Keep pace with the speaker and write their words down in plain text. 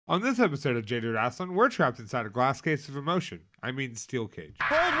On this episode of Jaded Wrestling, we're trapped inside a glass case of emotion. I mean, steel cage.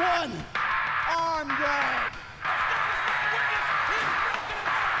 Hold one! Arm drag!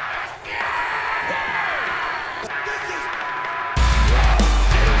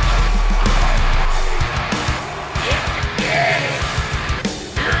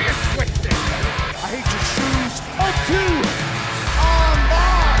 I hate your shoes. Oh, two! Arm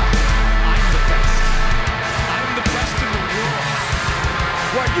bar! I'm the best. I'm the best in the world.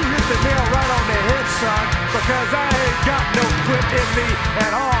 Well, you hit the nail right on the head, son, because I ain't got no quit in me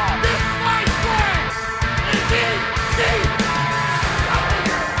at all. This fight win is easy.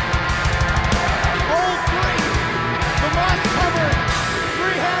 Old three, the moss covered,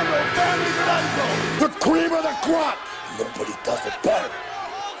 three-handle family bundle. The cream of the crop. Nobody does it better.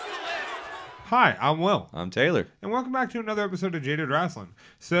 Hi, I'm Will. I'm Taylor. And welcome back to another episode of Jaded Wrestling.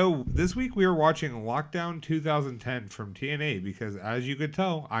 So, this week we are watching Lockdown 2010 from TNA because, as you could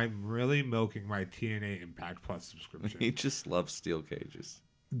tell, I'm really milking my TNA Impact Plus subscription. He just loves steel cages.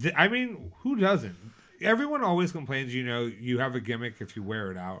 I mean, who doesn't? Everyone always complains, you have a gimmick if you wear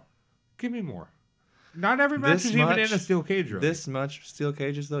it out. Give me more. Not every match is even in a steel cage, really. This much steel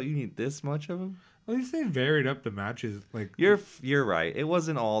cages, though? You need this much of them? At least they varied up the matches. Like You're right. It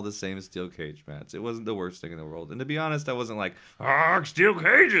wasn't all the same steel cage match. It wasn't the worst thing in the world. And to be honest, I wasn't like, steel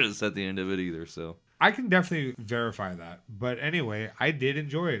cages at the end of it either, so. I can definitely verify that. But anyway, I did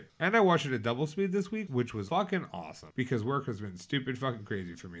enjoy it. And I watched it at double speed this week, which was fucking awesome. Because work has been stupid fucking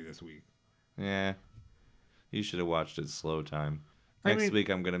crazy for me this week. Yeah. You should have watched it slow time. Next week,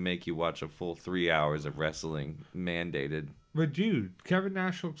 I'm going to make you watch a full 3 hours of wrestling mandated. But dude, Kevin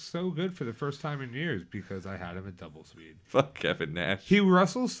Nash looks so good for the first time in years because I had him at double speed. Fuck Kevin Nash. He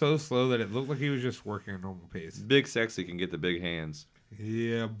wrestles so slow that it looked like he was just working a normal pace. Big Sexy can get the big hands.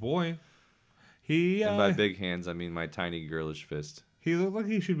 Yeah, boy. And by big hands, I mean my tiny girlish fist. He looked like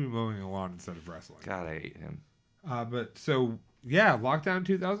he should be mowing a lawn instead of wrestling. God, I hate him. Lockdown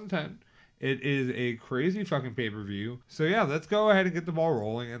 2010. It is a crazy fucking pay-per-view. So yeah, let's go ahead and get the ball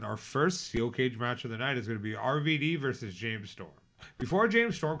rolling. And our first steel cage match of the night is going to be RVD versus James Storm. Before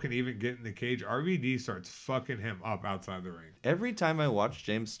James Storm can even get in the cage, RVD starts fucking him up outside the ring. Every time I watch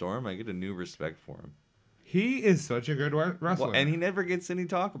James Storm, I get a new respect for him. He is such a good wrestler. Well, and he never gets any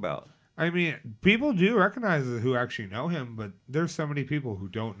talk about. I mean, people do recognize it who actually know him, but there's so many people who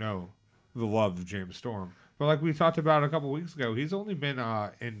don't know the love of James Storm. But like we talked about a couple weeks ago, he's only been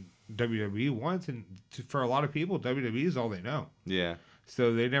in WWE once, and for a lot of people, WWE is all they know. Yeah.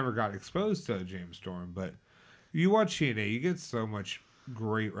 So they never got exposed to James Storm. But you watch TNA, you get so much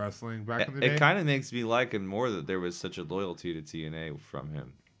great wrestling back in the day. It kind of makes me like him more that there was such a loyalty to TNA from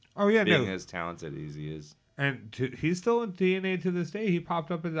him. Oh, yeah, being as talented as he is. And he's still in TNA to this day. He popped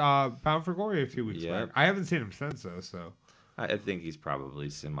up at Bound for Glory a few weeks back. I haven't seen him since, though, so... I think he's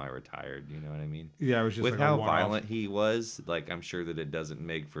probably semi-retired, you know what I mean? Yeah, it was just with like how violent he was, like I'm sure that it doesn't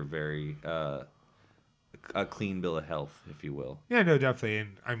make for very a clean bill of health, if you will. Yeah, no, definitely.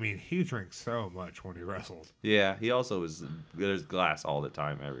 And I mean, he drinks so much when he wrestles. Yeah, he also was. There's glass all the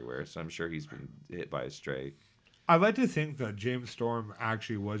time everywhere, so I'm sure he's been hit by a stray. I like to think that James Storm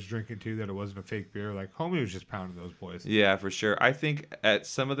actually was drinking too, that it wasn't a fake beer. Like, homie was just pounding those boys. Yeah, for sure. I think at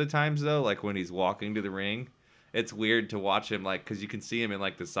some of the times though, like when he's walking to the ring, it's weird to watch him, like, because you can see him in,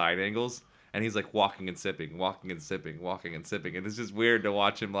 like, the side angles, and he's, like, walking and sipping, and it's just weird to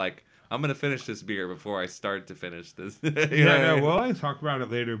watch him, like, I'm going to finish this beer before I start to finish this. We'll talk about it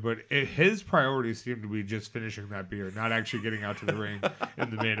later, but his priorities seem to be just finishing that beer, not actually getting out to the ring in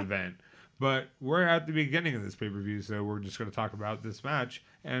the main event. But we're at the beginning of this pay-per-view, so we're just going to talk about this match,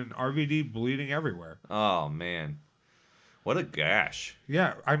 and RVD bleeding everywhere. Oh, man. What a gash.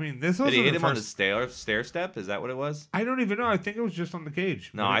 Yeah, I mean, this was. Did he hit him on the stair step? Is that what it was? I don't even know. I think it was just on the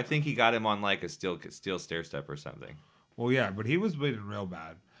cage. No, I think he got him on like a steel stair step or something. Well, yeah, but he was bleeding real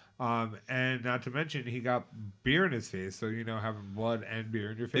bad. And not to mention, he got beer in his face, so, having blood and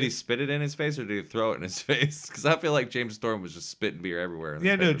beer in your face. Did he spit it in his face or did he throw it in his face? Because I feel like James Storm was just spitting beer everywhere.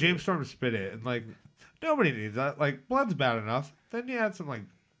 Yeah, no, James Storm spit it. And, like, nobody needs that. Like, blood's bad enough. Then you had some, like,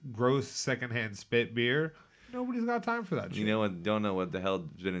 gross secondhand spit beer. Nobody's got time for that shit. Don't know what the hell's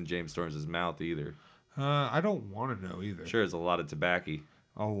been in James Storm's mouth either. I don't want to know either. Sure, there's a lot of tobacco.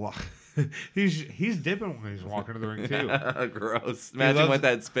 A lot. he's dipping when he's walking to the ring too. Gross. Imagine what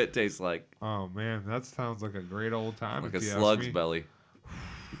that spit tastes like. Oh man, that sounds like a great old time. Like a slug's belly.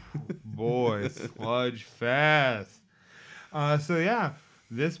 Boy, sludge fast. So yeah,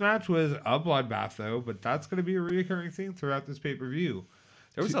 this match was a bloodbath though, but that's going to be a recurring theme throughout this pay-per-view.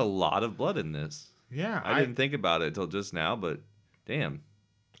 There was a lot of blood in this. Yeah, I didn't think about it until just now, but damn.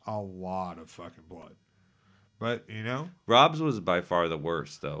 A lot of fucking blood. But, you know, Rob's was by far the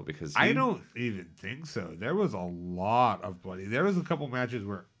worst though because I don't even think so. There was a lot of bloody. There was a couple matches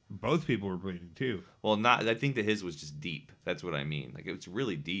where both people were bleeding too. Well, not. I think that his was just deep. That's what I mean. Like it was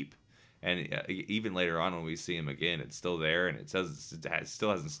really deep, and even later on when we see him again, it's still there, and it says it still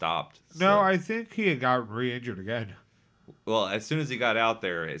hasn't stopped. No, I think he had got re-injured again. Well, as soon as he got out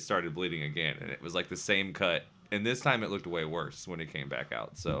there, it started bleeding again, and it was like the same cut. And this time it looked way worse when it came back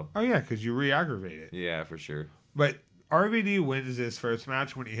out. So Oh yeah, because you re-aggravate it. yeah, for sure. But RVD wins this first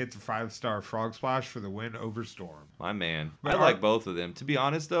match when he hits a 5-star frog splash for the win over Storm. My man. But I like both of them. To be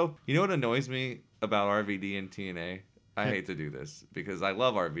honest, though, you know what annoys me about RVD and TNA? I hate to do this because I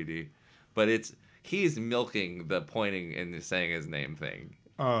love RVD, but he's milking the pointing and saying his name thing.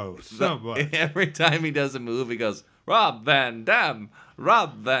 Oh, so much. Every time he does a move, he goes, Rob Van Dam,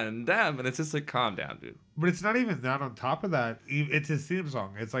 Rob Van Dam. And it's just like, calm down, dude. But it's not even that. On top of that, it's his theme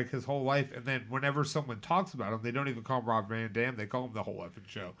song. It's like his whole life. And then whenever someone talks about him, they don't even call him Rob Van Dam. They call him the whole effing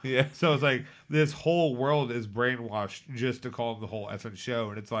show. Yeah. So it's like this whole world is brainwashed just to call him the whole effing show.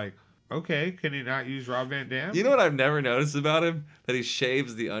 And it's like, okay, can he not use Rob Van Dam? You know what I've never noticed about him? That he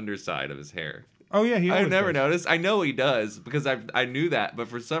shaves the underside of his hair. Oh, yeah. I've never noticed. I know he does because I knew that, but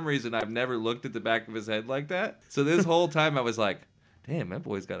for some reason I've never looked at the back of his head like that. So this whole time I was like, damn, that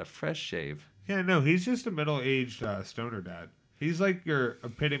boy's got a fresh shave. Yeah, no, he's just a middle-aged stoner dad. He's like your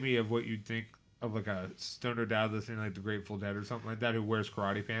epitome of what you'd think of like a stoner dad listening to like the Grateful Dead or something like that who wears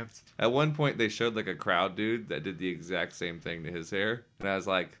karate pants. At one point they showed like a crowd dude that did the exact same thing to his hair. And I was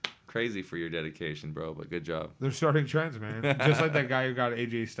like, crazy for your dedication, bro, but good job. They're starting trends, man. Just like that guy who got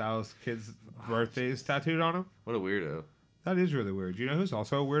AJ Styles' kids' birthdays tattooed on him. What a weirdo. That is really weird. You know who's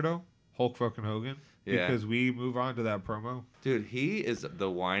also a weirdo? Hulk fucking Hogan. Yeah. Because we move on to that promo. Dude, he is the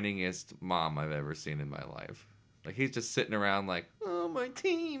whiningest mom I've ever seen in my life. Like, he's just sitting around like, oh, my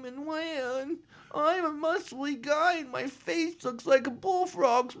team and when I'm a muscly guy and my face looks like a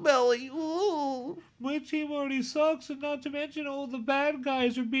bullfrog's belly. Ooh. My team already sucks, and not to mention all the bad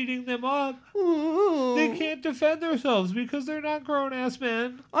guys are beating them up. Ooh. They can't defend themselves because they're not grown-ass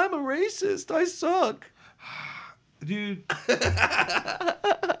men. I'm a racist. I suck. Dude.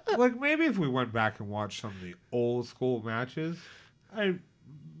 Like, maybe if we went back and watched some of the old school matches, I'd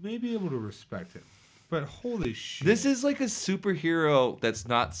maybe be able to respect him. But holy shit. This is like a superhero that's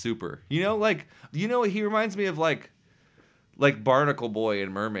not super. You know, like, he reminds me of like Barnacle Boy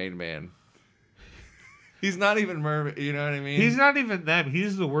and Mermaid Man. He's not even mermaid, you know what I mean? He's not even them.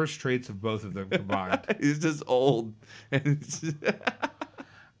 He's the worst traits of both of them combined. He's just old. The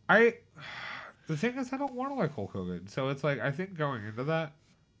thing is, I don't want to like Hulk Hogan. So it's like, I think going into that,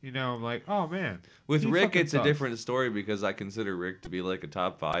 you know, I'm like, oh man. With he Rick, fucking it's sucks. a different story because I consider Rick to be like a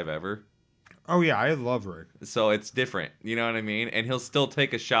top 5 ever. Oh yeah, I love Rick. So it's different, you know what I mean? And he'll still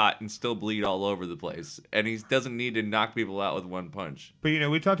take a shot and still bleed all over the place. And he doesn't need to knock people out with one punch. But you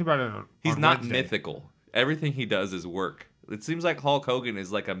know, we talked about it He's on not Wednesday. mythical. Everything he does is work. It seems like Hulk Hogan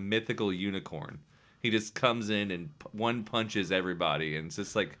is like a mythical unicorn. He just comes in and one punches everybody, and it's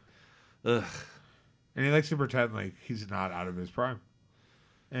just like, ugh. And he likes to pretend like he's not out of his prime.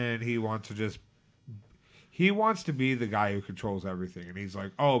 And he wants to be the guy who controls everything. And he's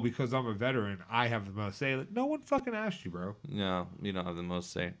like, oh, because I'm a veteran, I have the most say. Like, no one fucking asked you, bro. No, you don't have the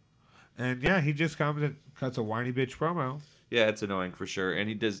most say. And yeah, he just comes and cuts a whiny bitch promo. Yeah, it's annoying for sure. And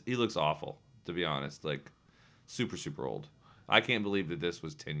he looks awful, to be honest. Like, super, super old. I can't believe that this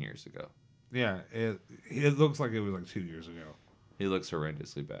was 10 years ago. Yeah, it looks like it was like 2 years ago. He looks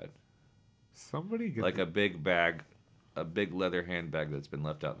horrendously bad. Somebody get Like a big bag, a big leather handbag that's been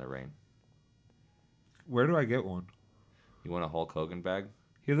left out in the rain. Where do I get one? You want a Hulk Hogan bag?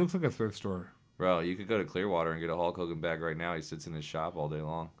 He looks like a thrift store. Bro, you could go to Clearwater and get a Hulk Hogan bag right now. He sits in his shop all day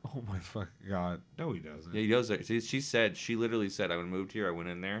long. Oh my fucking god. No, he doesn't. Yeah, he does. She literally said, when I moved here, I went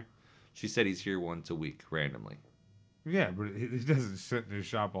in there. She said he's here once a week, randomly. Yeah, but he doesn't sit in his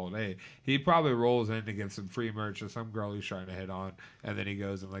shop all day. He probably rolls in to get some free merch of some girl he's trying to hit on, and then he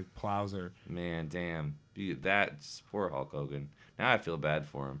goes and like plows her. Man, damn. That's poor Hulk Hogan. Now I feel bad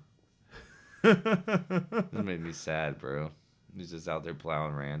for him. This made me sad, bro. He's just out there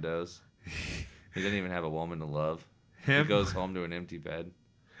plowing randos. He doesn't even have a woman to love. Him? He goes home to an empty bed.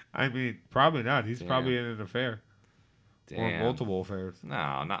 I mean, probably not. He's Damn. probably in an affair. Damn. Or multiple affairs.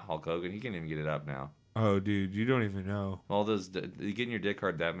 No, not Hulk Hogan. He can't even get it up now. Oh, dude, you don't even know. All those, you getting your dick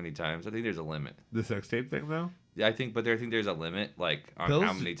hard that many times, I think there's a limit. The sex tape thing, though? Yeah, I think there's a limit, like, on Pills?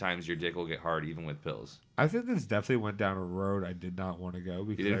 how many times your dick will get hard, even with pills. I think this definitely went down a road I did not want to go.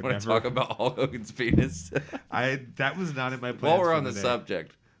 Because You didn't I want to talk about Hulk Hogan's penis? That was not in my plans. While we're for on the day.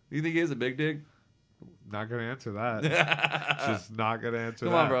 subject, do you think he has a big dick? Not going to answer that. Come Just not going to answer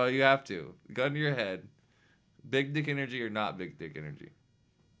that. on, bro. You have to. Gun to your head. Big dick energy or not big dick energy?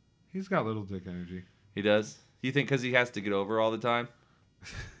 He's got little dick energy. He does? You think because he has to get over all the time?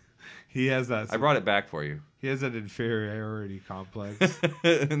 He has that. I brought it back for you. He has that inferiority complex.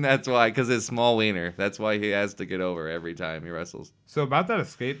 And that's why, because his small wiener. That's why he has to get over every time he wrestles. So about that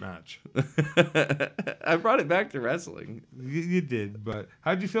escape match, I brought it back to wrestling. you did, but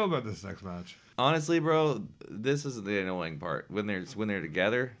how'd you feel about this next match? Honestly, bro, this is the annoying part. When they're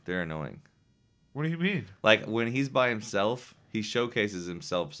together, they're annoying. What do you mean? Like when he's by himself, he showcases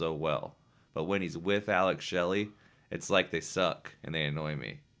himself so well. But when he's with Alex Shelley, it's like they suck and they annoy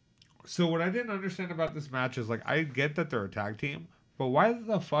me. So what I didn't understand about this match is like I get that they're a tag team, but why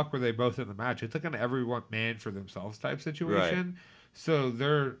the fuck were they both in the match? It's like an everyone man for themselves type situation. Right. So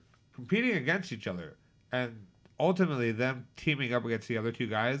they're competing against each other, and ultimately them teaming up against the other two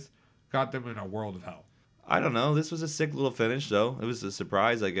guys got them in a world of hell. I don't know. This was a sick little finish, though. It was a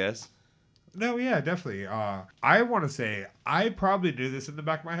surprise, I guess. No, yeah, definitely. I want to say I probably knew this in the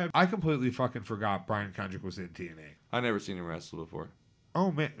back of my head. I completely fucking forgot Brian Kendrick was in TNA. I never seen him wrestle before. Oh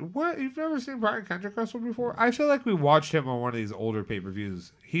man, what? You've never seen Brian Kendrick wrestle before? I feel like we watched him on one of these older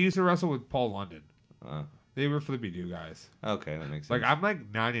pay-per-views. He used to wrestle with Paul London. They were Flippy Doo guys. Okay, that makes sense. Like I'm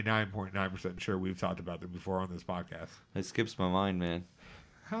like 99.9% sure we've talked about them before on this podcast. It skips my mind, man.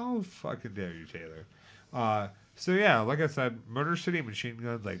 How fucking dare you, Taylor? So yeah, like I said, Motor City Machine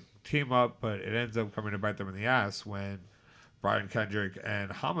Guns like team up, but it ends up coming to bite them in the ass when Brian Kendrick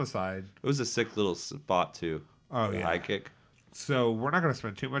and Homicide. It was a sick little spot too. Oh The yeah, high kick. So we're not going to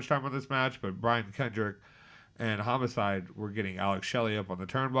spend too much time on this match, but Brian Kendrick and Homicide were getting Alex Shelley up on the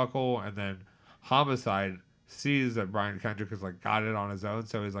turnbuckle, and then Homicide sees that Brian Kendrick has like got it on his own,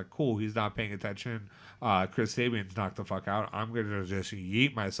 so he's like, cool, he's not paying attention. Chris Sabian's knocked the fuck out. I'm going to just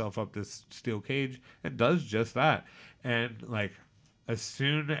yeet myself up this steel cage, and does just that. And like, as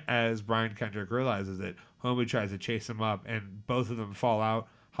soon as Brian Kendrick realizes it, Homie tries to chase him up, and both of them fall out.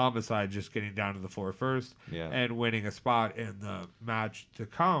 Homicide just getting down to the floor first and winning a spot in the match to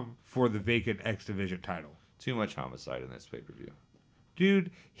come for the vacant X Division title. Too much Homicide in this pay-per-view. Dude,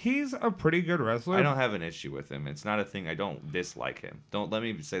 he's a pretty good wrestler. I don't have an issue with him. It's not a thing. I don't dislike him. Don't let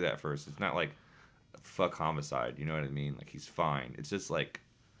me say that first. It's not like fuck Homicide. You know what I mean? Like he's fine. It's just like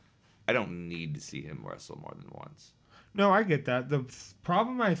I don't need to see him wrestle more than once. No, I get that. The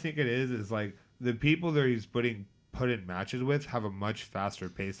problem I think it is like the people that he's put in matches with have a much faster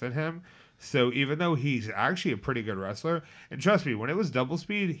pace than him. So even though he's actually a pretty good wrestler, and trust me, when it was double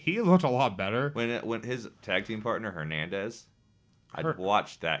speed, he looked a lot better. When his tag team partner Hernandez, I'd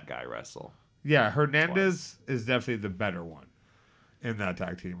watch that guy wrestle. Yeah, Hernandez is definitely the better one in that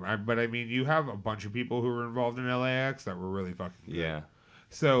tag team. But I mean, you have a bunch of people who were involved in LAX that were really fucking good. Yeah.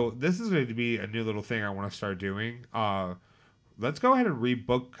 So this is going to be a new little thing I want to start doing. Let's go ahead and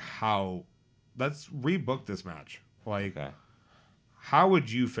let's rebook this match. Like, Okay. How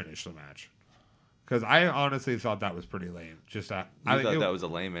would you finish the match? Because I honestly thought that was pretty lame. Just that. You thought that was a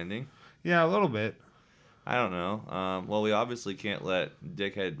lame ending? Yeah, a little bit. I don't know. Well, we obviously can't let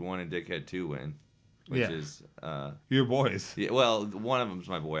Dickhead 1 and Dickhead 2 win, which is your boys. Yeah, well, one of them's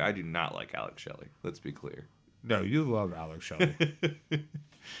my boy. I do not like Alex Shelley. Let's be clear. No, you love Alex Shelley.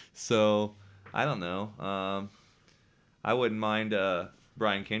 So, I don't know. I wouldn't mind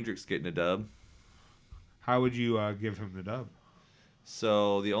Brian Kendrick's getting a dub. How would you give him the dub?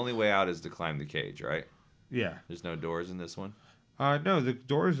 So, the only way out is to climb the cage, right? Yeah. There's no doors in this one? No, the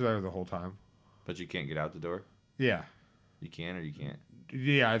doors are there the whole time. But you can't get out the door? Yeah. You can or you can't?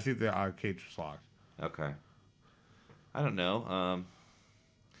 Yeah, I think the cage was locked. Okay. I don't know.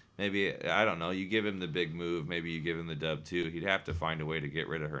 Maybe, I don't know. You give him the big move. Maybe you give him the dub, too. He'd have to find a way to get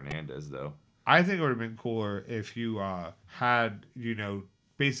rid of Hernandez, though. I think it would have been cooler if you had,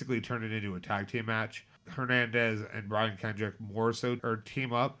 basically turned it into a tag team match. Hernandez and Brian Kendrick more so or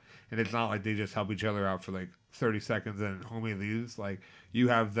team up, and it's not like they just help each other out for like 30 seconds and Homie leaves. Like, you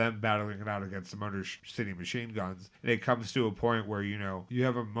have them battling it out against the Motor City Machine Guns, and it comes to a point where you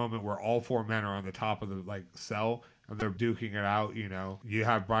have a moment where all four men are on the top of the like cell and they're duking it out. You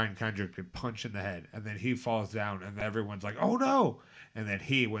have Brian Kendrick get punched in the head, and then he falls down, and everyone's like, "Oh no!" and then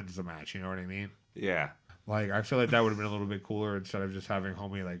he wins the match. You know what I mean? Yeah. Like, I feel like that would have been a little bit cooler instead of just having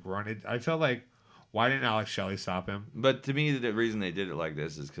Homie like run it. I felt like, why didn't Alex Shelley stop him? But to me, the reason they did it like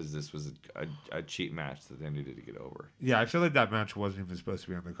this is because this was a cheap match that they needed to get over. Yeah, I feel like that match wasn't even supposed to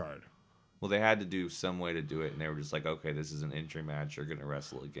be on the card. Well, they had to do some way to do it, and they were just like, okay, this is an entry match. You're going to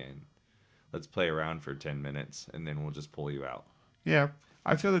wrestle again. Let's play around for 10 minutes, and then we'll just pull you out. Yeah,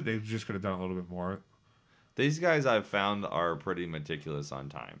 I feel like they just could have done a little bit more. These guys I've found are pretty meticulous on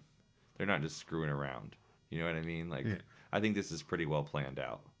time. They're not just screwing around. You know what I mean? Like, Yeah. I think this is pretty well planned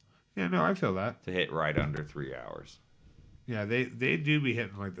out. Yeah, no, I feel that. to hit right under 3 hours. Yeah, they do be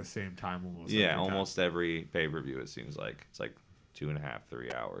hitting like the same time almost. Yeah, every time. almost every pay-per-view it seems like it's like 2.5,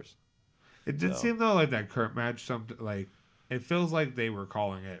 3 hours. It did So. seem though like that Kurt match. Something like it feels like they were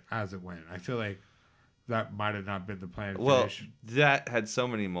calling it as it went. I feel like that might have not been the plan. Well, Finish. that had so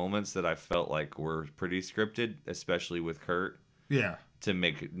many moments that I felt like were pretty scripted, especially with Kurt, Yeah. to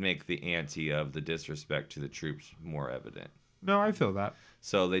make the ante of the disrespect to the troops more evident. No, I feel that.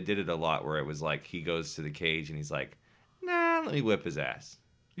 So they did it a lot where it was like he goes to the cage and he's like, "Nah, let me whip his ass."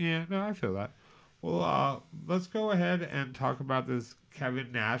 Yeah, no, I feel that. Well, let's go ahead and talk about this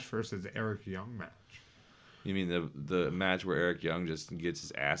Kevin Nash versus Eric Young match. You mean the match where Eric Young just gets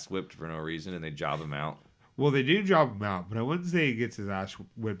his ass whipped for no reason and they job him out? Well, they do job him out, but I wouldn't say he gets his ass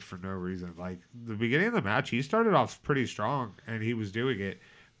whipped for no reason. Like, the beginning of the match, he started off pretty strong, and he was doing it.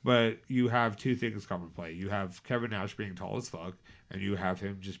 But you have two things come into play. You have Kevin Nash being tall as fuck, and you have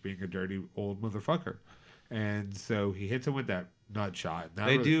him just being a dirty old motherfucker. And so he hits him with that nut shot. And that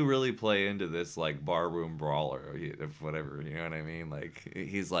They really- do really play into this like barroom brawler or whatever, you know what I mean? Like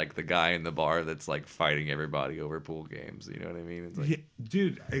he's like the guy in the bar that's like fighting everybody over pool games, you know what I mean? It's like Yeah,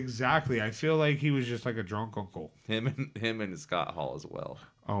 dude, exactly. I feel like he was just like a drunk uncle. him and Scott Hall as well.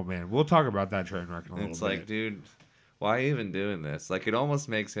 Oh, man. We'll talk about that train wreck in a little It's bit. like, dude, why even doing this? Like it almost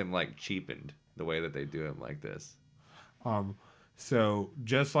makes him like cheapened the way that they do him like this. So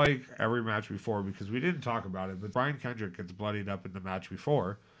just like every match before, because we didn't talk about it, but Brian Kendrick gets bloodied up in the match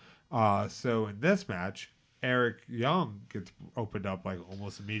before. So in this match, Eric Young gets opened up like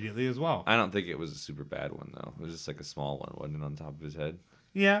almost immediately as well. I don't think it was a super bad one though. It was just like a small one, wasn't it, on top of his head?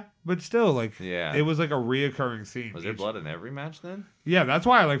 Yeah, but still, like, Yeah. it was like a reoccurring scene. Was there blood in every match then? Yeah, that's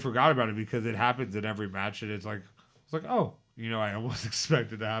why I like forgot about it, because it happens in every match, and it's like, oh, I almost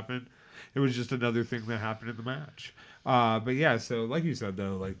expected to happen. It was just another thing that happened in the match. But yeah, so like you said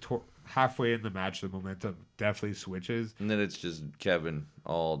though, like halfway in the match, the momentum definitely switches. And then it's just Kevin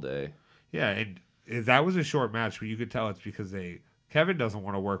all day. Yeah, and if that was a short match, but you could tell it's because Kevin doesn't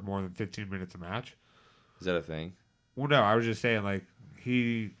want to work more than 15 minutes a match. Is that a thing? Well, no, I was just saying, like,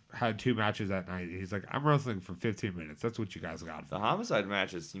 he had 2 matches that night. He's like, I'm wrestling for 15 minutes. That's what you guys got. The homicide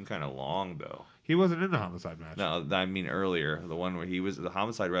matches seem kind of long though. He wasn't in the homicide match. No, I mean earlier, the one where the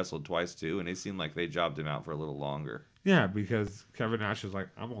homicide wrestled twice too, and it seemed like they jobbed him out for a little longer. Yeah, because Kevin Nash is like,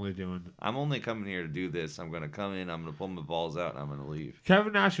 I'm only coming here to do this. I'm gonna come in, I'm gonna pull my balls out, and I'm gonna leave.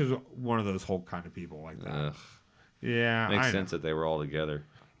 Kevin Nash is one of those Hulk kind of people like that. Ugh, Yeah, makes I know. sense that they were all together.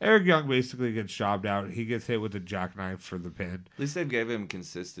 Eric Young basically gets jobbed out. He gets hit with a jackknife for the pin. At least they gave him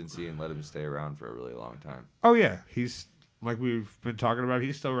consistency and let him stay around for a really long time. Oh yeah, he's like we've been talking about.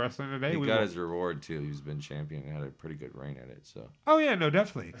 He's still wrestling today. He We got won't- his reward too. He's been champion and had a pretty good reign at it. So Oh yeah, no,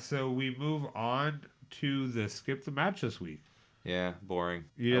 definitely. So we move on to the skip the match this week. yeah, boring.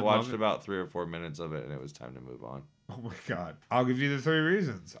 You I didn't love watched it? about 3 or 4 minutes of it, and it was time to move on. Oh my god. I'll give you the 3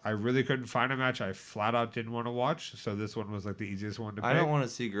 reasons. I really couldn't find a match I flat out didn't want to watch, so this one was like the easiest one to pick. I don't want to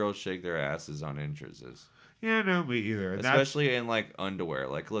see girls shake their asses on entrances. Yeah, no, me either. And that's- Especially in like underwear.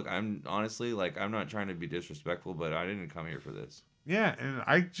 Like, look, I'm honestly like I'm not trying to be disrespectful, but I didn't come here for this. yeah, and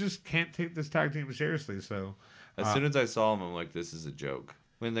I just can't take this tag team seriously, so As soon as I saw them, I'm like, this is a joke.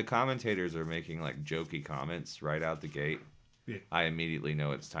 When the commentators are making like jokey comments right out the gate, Yeah. I immediately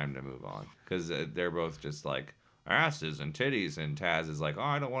know it's time to move on because they're both just like asses and titties, and Taz is like, oh,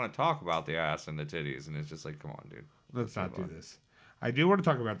 I don't want to talk about the ass and the titties, and it's just like, come on, dude. let's not do move on. this. I do want to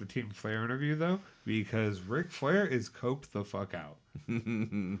talk about the Team Flair interview though, because Ric Flair is coped the fuck out.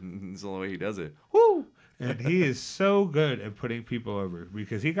 It's the only way he does it. Woo! And he is so good at putting people over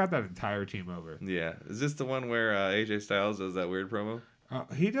because he got that entire team over. Yeah. Is this the one where AJ Styles does that weird promo?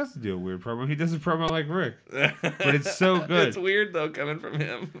 He doesn't do a weird promo. He does a promo like Rick. But it's so good. It's weird though coming from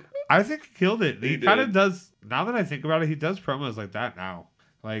him. I think he killed it. He He kind of did. does. Now that I think about it, he does promos like that now.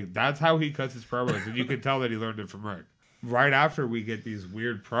 Like, that's how he cuts his promos. And you can tell that he learned it from Rick. Right after we get these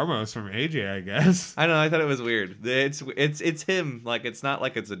weird promos from AJ, I guess. I know. I thought it was weird. It's him. Like it's not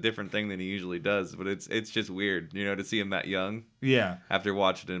like it's a different thing than he usually does, but it's just weird, you know, to see him that young Yeah. after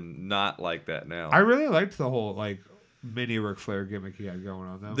watching him not like that now. I really liked the whole, like, mini Ric Flair gimmick he had going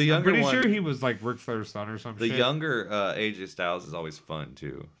on, though. The younger I'm pretty one- sure he was, like, Ric Flair's son or some The shit. younger AJ Styles is always fun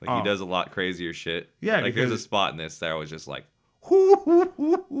too. Like Oh. he does a lot crazier shit. Yeah, like there's a because- spot in this that I was just like,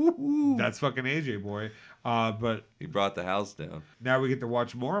 That's fucking AJ, boy. But he brought the house down. now we get to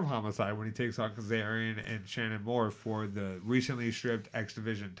watch more of Homicide when he takes on Kazarian and Shannon Moore for the recently stripped X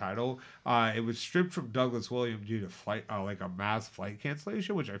Division title. It was stripped from Douglas Williams due to flight, like a mass flight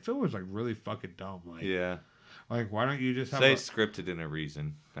cancellation, which I feel was like really fucking dumb. Like, Yeah. Like, why don't you just have Say scripted in a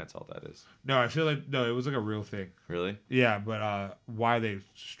reason. That's all that is. No, I feel like, no, it was like a real thing. Really? Yeah, but why they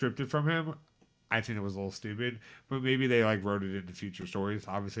stripped it from him, I think it was a little stupid. But maybe they, like, wrote it into future stories.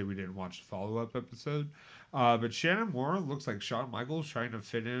 Obviously, we didn't watch the follow-up episode. But Shannon Moore looks like Shawn Michaels trying to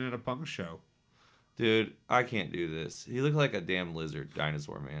fit in at a punk show. Dude, I can't do this. He looked like a damn lizard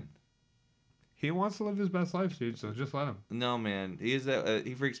dinosaur, man. He wants to live his best life, dude, so just let him. No, man. He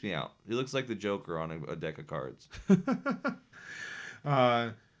he freaks me out. He looks like the Joker on a deck of cards.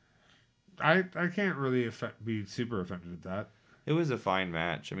 I can't really be super offended at that. It was a fine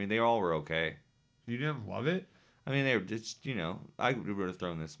match. I mean, they all were okay. You didn't love it? I mean, they were just, I would have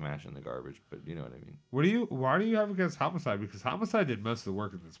thrown this match in the garbage, but you know what I mean. Why do you have against Homicide? Because Homicide did most of the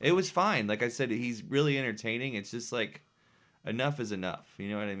work in this match. It was fine. Like I said, he's really entertaining. It's just like, enough is enough. You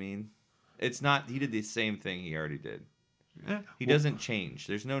know what I mean? It's not, he did the same thing he already did. He doesn't change.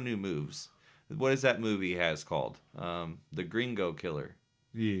 There's no new moves. What is that movie he has called? The Gringo Killer.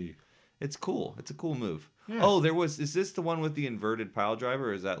 Yeah. It's cool. It's a cool move. Yeah. Oh, is this the one with the inverted pile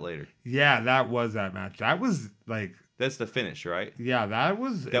driver, or is that later? Yeah, that was that match. That was like... That's the finish, right? Yeah, that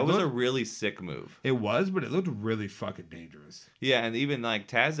was... That was a really sick move. It was, but it looked really fucking dangerous. Yeah, and even like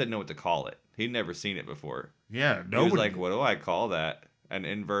Taz didn't know what to call it. He'd never seen it before. Yeah, He was like, what do I call that? An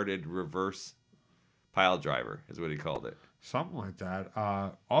inverted reverse pile driver is what he called it. Something like that.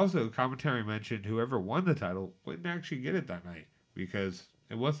 Also, commentary mentioned whoever won the title wouldn't actually get it that night because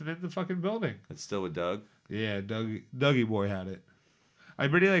it wasn't in the fucking building. It's still with Doug? Yeah, Dougie Boy had it. I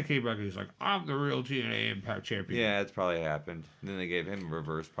bet he like came back and he's like, I'm the real TNA Impact champion. Yeah, that's probably happened. And then they gave him a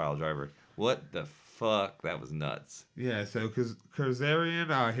reverse pile driver. What the fuck? That was nuts. Yeah, so because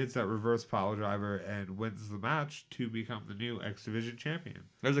Kazarian hits that reverse pile driver and wins the match to become the new X Division champion.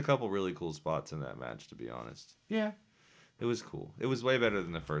 There's a couple really cool spots in that match, to be honest. Yeah. It was cool. It was way better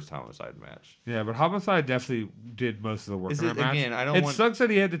than the first Homicide match. Yeah, but Homicide definitely did most of the work in that match. Again, It sucks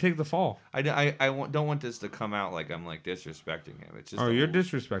that he had to take the fall. don't want this to come out like I'm like disrespecting him. It's just you're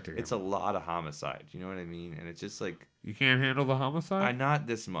disrespecting him. It's a lot of Homicide. You know what I mean? And it's just like You can't handle the Homicide? not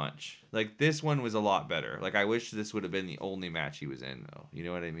this much. Like this one was a lot better. Like I wish this would have been the only match he was in though. You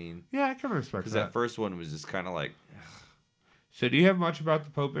know what I mean? Yeah, I can respect Because that. that first one was just kind of like. So do you have much about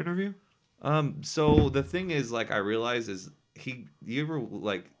the Pope interview? So the thing is, like, I realize is you ever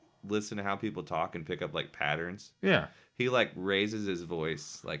like listen to how people talk and pick up like patterns? Yeah. He like raises his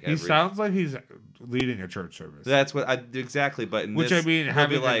voice like He sounds like he's leading a church service. That's what exactly. But in Which this, I mean, he'll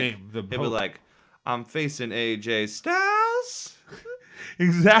having be like, the name, the he'll be Pope. like, I'm facing AJ Styles,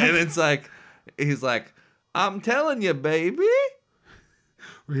 Exactly. and it's like he's like, I'm telling you, baby.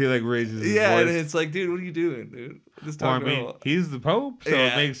 Where he like raises his Yeah, voice. and it's like, dude, what are you doing, dude? Just Well, I talking mean, about. he's the Pope, so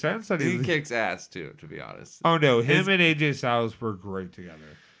Yeah. it makes sense that He he's... kicks ass too, to be honest. Oh, no. Him His- and AJ Styles were great together.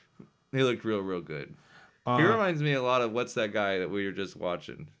 He looked real good. He reminds me a lot of what's that guy that we were just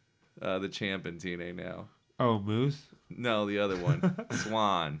watching, the champ in TNA now. Oh, Moose? No, the other one,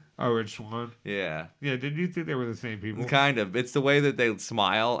 Swan. Oh, Rich Swann? Yeah, Yeah, did you think they were the same people? kind of. It's the way that they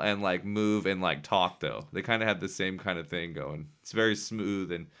smile and like move and like talk though. They kind of have the same kind of thing going. It's very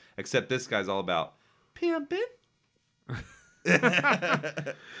smooth and except this guy's all about pimping.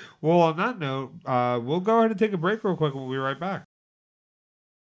 Well, on that note, we'll go ahead and take a break real quick and we'll be right back.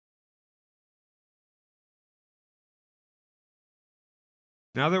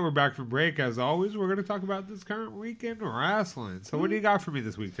 Now that we're back from break, as always, we're going to talk about this current weekend wrestling. So what do you got for me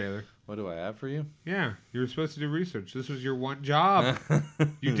this week, Taylor? What do I have for you? Yeah, you were supposed to do research. This was your one job.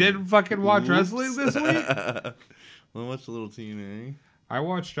 You didn't fucking watch wrestling this week? Well, I watched a little TNA. I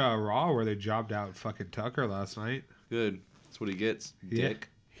watched Raw where they jobbed out fucking Tucker last night. Good. That's what he gets. Yeah. Dick.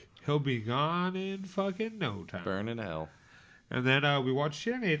 He'll be gone in fucking no time. Burn in hell. And then we watched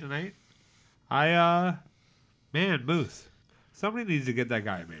TNA tonight. Man, Moose. Somebody needs to get that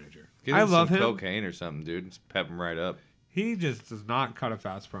guy a manager. Give I him love some him. cocaine or something, dude. Just pep him right up. He just does not cut a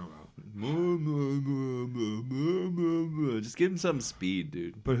fast promo. Just give him some speed,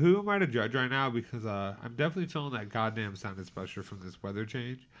 dude. But who am I to judge right now? Because I'm definitely feeling that goddamn sinus pressure from this weather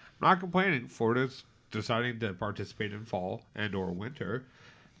change. I'm not complaining. Florida's deciding to participate in fall and or winter.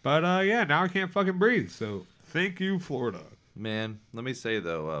 But yeah, now I can't fucking breathe. So thank you, Florida. Man, let me say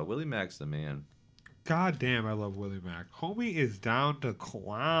though, Willie Mack's the man. God damn, I love Willie Mack. Homie is down to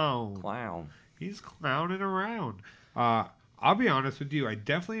clown. Clown. He's clowning around. I'll be honest with you. I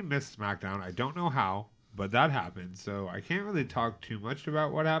definitely missed SmackDown. I don't know how, but that happened. So I can't really talk too much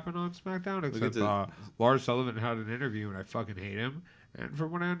about what happened on SmackDown, except Lars Sullivan had an interview, and I fucking hate him. And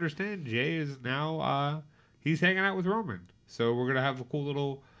from what I understand, Jay is now he's hanging out with Roman. So we're gonna have a cool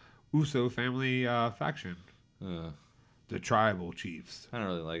little Uso family faction, the Tribal Chiefs. I don't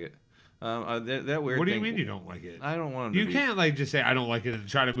really like it. That weird. What do you thing- mean you don't like it? I don't want him to You be, can't like just say I don't like it and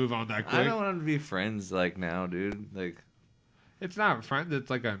try to move on that quick. I don't want him to be friends like now, dude. Like, It's not friend. It's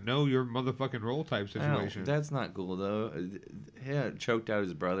like a know your motherfucking role type I don't- situation. that's not cool though. Yeah, choked out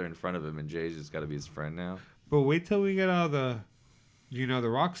his brother in front of him, and Jay's just got to be his friend now. But wait till we get all the, the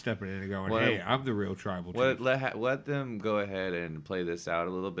Rock stepping in and going, What- hey, I'm the real tribal chief. Let them go ahead and play this out a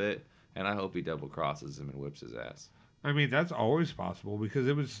little bit, and I hope he double crosses him and whips his ass. I mean, that's always possible because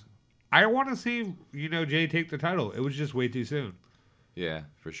it was. I want to see, Jay take the title. It was just way too soon. Yeah,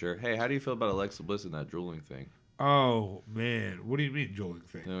 for sure. Hey, how do you feel about Alexa Bliss and that drooling thing? Oh, man. What do you mean, drooling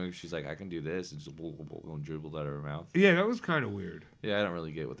thing? You know, she's like, I can do this, and just and dribbled out of her mouth. Yeah, that was kind of weird. Yeah, I don't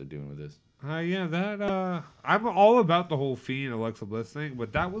really get what they're doing with this. Yeah, that, I'm all about the whole Fiend Alexa Bliss thing,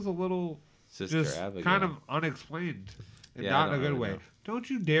 but that was a little Sister just Abigail. kind of unexplained and Yeah, I not in a don't good really way. know. Don't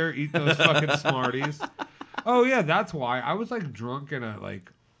you dare eat those fucking Smarties. Oh, yeah, that's why. I was, like, drunk in a,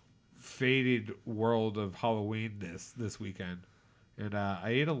 like, faded world of Halloween this weekend. And I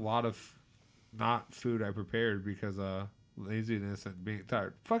ate a lot of not food I prepared because laziness and being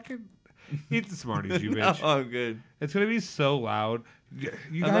tired. Fucking eat the Smarties, you bitch. No, I'm good. It's going to be so loud. You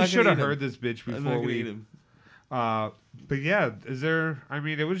I'm not guys gonna should have eat 'em. heard this bitch I'm not before gonna we... eat 'em. But yeah,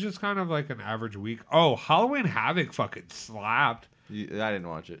 it was just kind of like an average week. Oh, Halloween Havoc fucking slapped. I didn't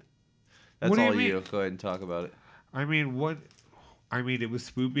watch it. That's What do you all mean? you. Go ahead and talk about it. It was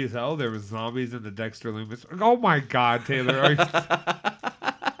spoopy as hell. There was zombies in the Dexter Loomis. Oh my God, Taylor. Are you...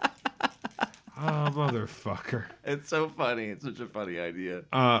 Oh, motherfucker. It's so funny. It's such a funny idea.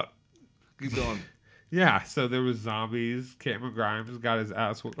 Keep going. Yeah, so there was zombies. Cameron Grimes got his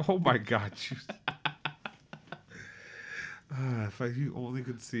ass whooped. Oh my God. If you only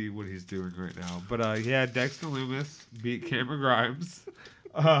could see what he's doing right now. But yeah, Dexter Loomis beat Cameron Grimes.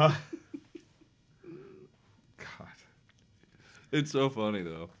 God. It's so funny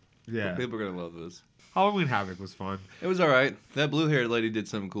though. Yeah. People are gonna love this. Halloween Havoc was fun. It was all right. That blue-haired lady did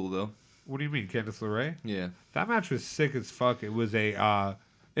something cool though. What do you mean, Candice LeRae? Yeah. That match was sick as fuck. It was a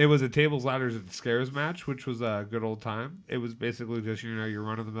tables, ladders, and scares match, which was a good old time. It was basically just your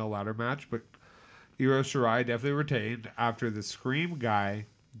run-of-the-mill ladder match, but Io Shirai definitely retained after the Scream guy,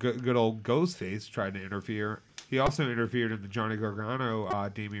 good old Ghostface, tried to interfere. He also interfered in the Johnny Gargano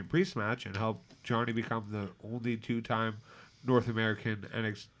Damian Priest match and helped Johnny become the only two-time North American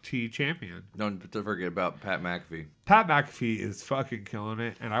NXT champion. Don't forget about Pat McAfee. Pat McAfee is fucking killing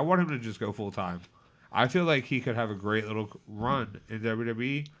it, and I want him to just go full-time. I feel like he could have a great little run in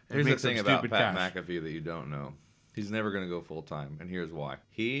WWE. And Here's make the thing some about stupid Pat cash. McAfee that you don't know. He's never going to go full-time, and here's why.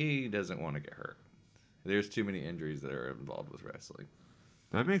 He doesn't want to get hurt. There's too many injuries that are involved with wrestling.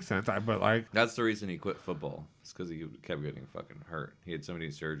 That makes sense. But like, That's the reason he quit football. It's because he kept getting fucking hurt. He had so many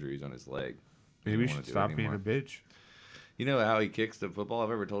surgeries on his leg. maybe he don't wanna should do it stop being a anymore. bitch. You know how he kicks the football? I've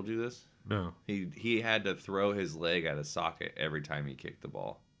ever told you this? No. He had to throw his leg out of socket every time he kicked the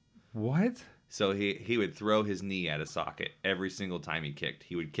ball. What? So he would throw his knee out of socket every single time he kicked.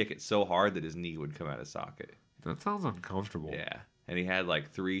 He would kick it so hard that his knee would come out of socket. That sounds uncomfortable. Yeah. And he had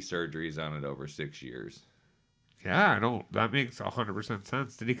like 3 surgeries on it over 6 years. Yeah, I don't. That makes 100%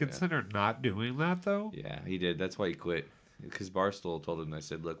 sense. Did he consider not doing that though? Yeah, he did. That's why he quit. Because Barstool told him, they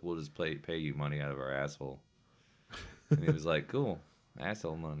said, look, we'll just pay you money out of our asshole. And he was like, cool,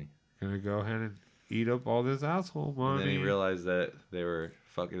 asshole money. Gonna go ahead and eat up all this asshole money. And then he realized that they were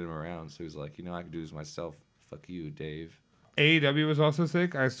fucking him around. So he was like, I can do this myself. Fuck you, Dave. AEW was also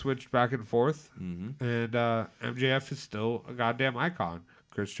sick. I switched back and forth. Mm-hmm. And MJF is still a goddamn icon.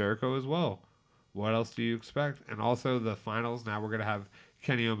 Chris Jericho as well. What else do you expect? And also the finals. Now we're going to have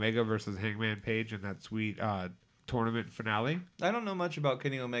Kenny Omega versus Hangman Page in that sweet tournament finale. I don't know much about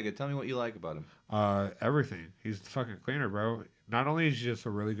Kenny Omega. Tell me what you like about him. Everything. He's the fucking cleaner, bro. Not only is he just a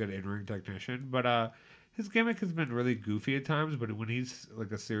really good in-ring technician, but his gimmick has been really goofy at times, but when he's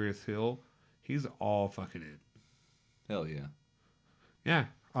like a serious heel, he's all fucking in. Hell yeah. Yeah.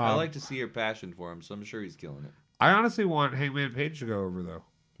 I like to see your passion for him, so I'm sure he's killing it. I honestly want Hangman Page to go over, though.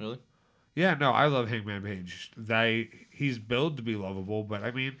 Really? Yeah, no, I love Hangman Page. He's billed to be lovable, but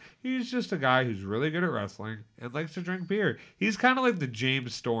I mean, he's just a guy who's really good at wrestling and likes to drink beer. He's kind of like the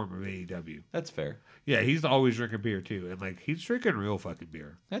James Storm of AEW. That's fair. Yeah, he's always drinking beer too, and like he's drinking real fucking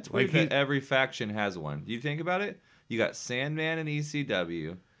beer. That's like weird that every faction has one. You think about it? You got Sandman in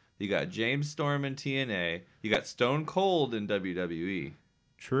ECW. You got James Storm in TNA. You got Stone Cold in WWE.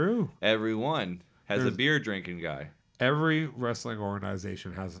 True. Everyone has a beer drinking guy. Every wrestling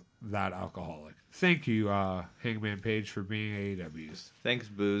organization has that alcoholic. Thank you, Hangman Page, for being AEW's. Thanks,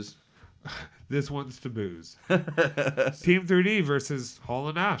 Booze. This one's to booze. Team 3D versus Hall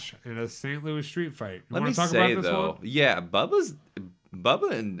and Nash in a St. Louis street fight. You Let want me to talk say about this though, one? yeah, Bubba's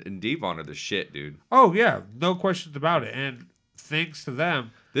Bubba and Devon are the shit, dude. Oh yeah, no questions about it. And thanks to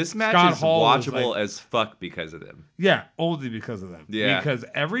them, This match Scott is Hall was watchable like- as fuck because of them. yeah, only because of them. Yeah. Because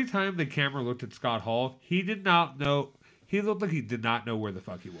every time the camera looked at Scott Hall, he did not know. He looked like he did not know where the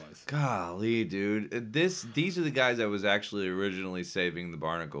fuck he was. Golly, dude. These are the guys I was actually originally saving the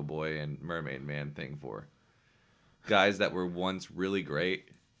Barnacle Boy and Mermaid Man thing for. Guys that were once really great,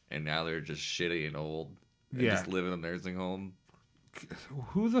 and now they're just shitty and old. And Yeah. just live in a nursing home.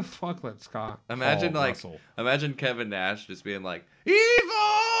 Who the fuck let Scott Imagine Hall like wrestle? imagine Kevin Nash just being like,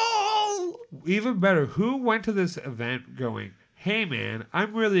 evil! Even better, who went to this event going, hey man,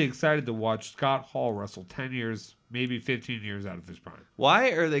 I'm really excited to watch Scott Hall wrestle 10 years, maybe 15 years out of his prime. Why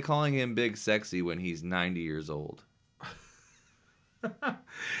are they calling him Big Sexy when he's 90 years old?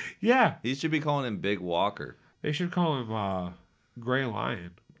 Yeah, He should be calling him Big Walker. they should call him Gray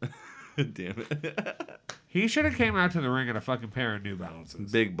Lion. Damn it. He should have came out to the ring in a fucking pair of New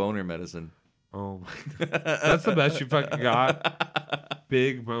Balances. Big boner medicine. Oh my God. That's the best you fucking got.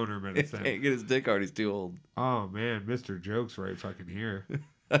 Big boner medicine. Can't get his dick hard. He's too old. Oh man, Mr. Joke's right fucking here.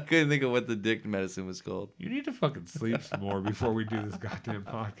 I couldn't think of what the dick medicine was called. You need to fucking sleep some more before we do this goddamn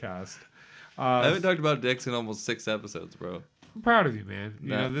podcast. I haven't talked about dicks in almost 6 episodes, bro. I'm proud of you, man. You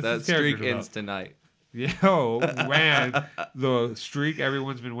know, this that is character streak ends development. tonight. Yo, man, the streak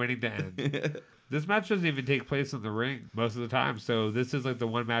everyone's been waiting to end. This match doesn't even take place in the ring most of the time, so this is like the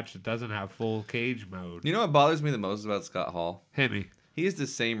one match that doesn't have full cage mode. You know what bothers me the most about Scott Hall? Hit me. He has the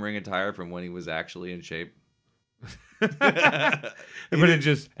same ring attire from when he was actually in shape. But it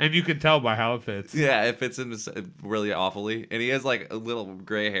just, and you can tell by how it fits. Yeah, it fits him really awfully. And he has like little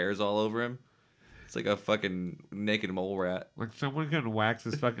gray hairs all over him. It's like a fucking naked mole rat. Like someone can wax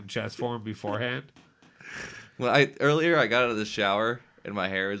his fucking chest for him beforehand. Well, earlier I got out of the shower and my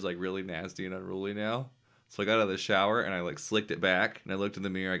hair is like really nasty and unruly now. So I got out of the shower and I like slicked it back and I looked in the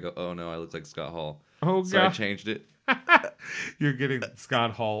mirror. I go, oh no, I look like Scott Hall. Oh So I god, changed it. you're getting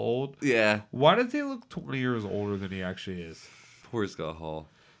Scott Hall old. Yeah, Why does he look 20 years older than he actually is? poor Scott Hall.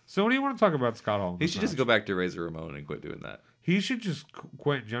 So what do you want to talk about Scott Hall? in He this should just match? go back to Razor Ramon and quit doing that. He should just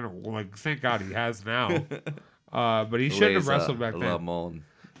quit in general. Like, thank God he has now. But he shouldn't have Razor wrestled back then. Ramon.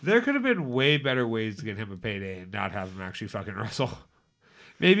 There could have been way better ways to get him a payday and not have him actually fucking wrestle.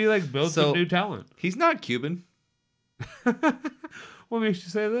 Maybe like build So- some new talent. He's not Cuban What makes you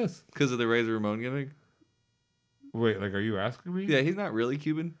say this? because of the Razor Ramon gimmick. Wait, like, are you asking me? Yeah, he's not really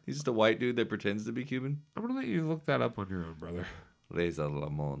Cuban. He's just a white dude that pretends to be Cuban. I'm gonna let you look that up on your own, brother. Razor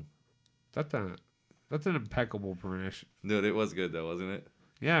Ramon. That's an impeccable pronunciation. Dude, it was good though, wasn't it?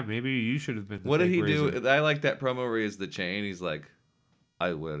 Yeah, maybe you should have been. The What did fake he Razor. do? I like that promo where he has the chain. He's like,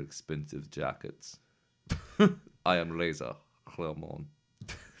 I wear expensive jackets. I am Razor Ramon.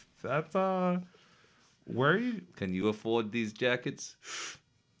 That's where are you? Can you afford these jackets?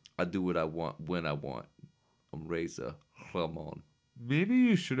 I do what I want when I want. I'm Razor Ramon. Maybe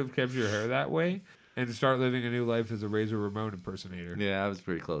you should have kept your hair that way and start living a new life as a Razor Ramon impersonator. Yeah, I was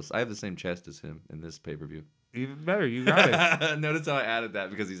pretty close. I have the same chest as him in this pay-per-view. Even better, you got it. Notice how I added that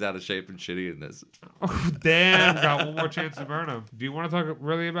because he's out of shape and shitty in this. Oh, damn, got one more chance to burn him. Do you want to talk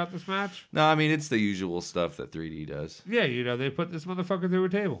really about this match? No, I mean, it's the usual stuff that 3D does. Yeah, you know, they put this motherfucker through a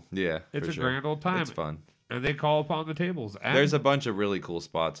table. Yeah, It's for a sure. grand old time. It's fun. And they call upon the tables. And There's a bunch of really cool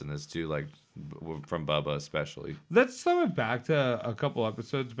spots in this too, like from Bubba especially. let's throw it back to a couple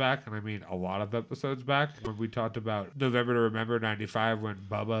episodes back, and I mean a lot of episodes back, when we talked about November to Remember 95 when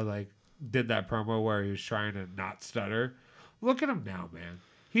Bubba like did that promo where he was trying to not stutter. Look at him now, man.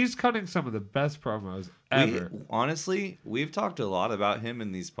 He's cutting some of the best promos ever. Honestly, we've talked a lot about him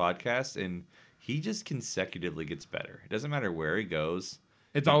in these podcasts, and he just consecutively gets better. It doesn't matter where he goes.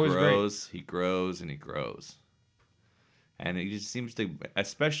 It's He always grows, he grows, and he grows. And he just seems to,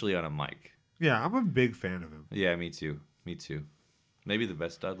 especially on a mic. great. Yeah, I'm a big fan of him. Yeah, me too. Me too. Maybe the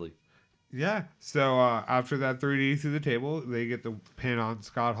best Dudley. Yeah. So after that 3D through the table, they get the pin on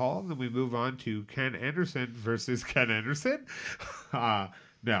Scott Hall. And then we move on to Ken Anderson versus Ken Anderson.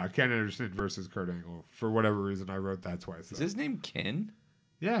 No, Ken Anderson versus Kurt Angle. For whatever reason, I wrote that twice. Is though. his name Ken?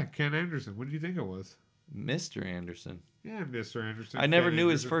 Yeah, Ken Anderson. What do you think it was? Mr. Anderson. Yeah, Mr. Anderson. I never Ken knew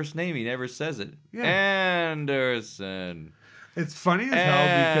his Anderson. first name. He never says it. Yeah. Anderson. It's funny as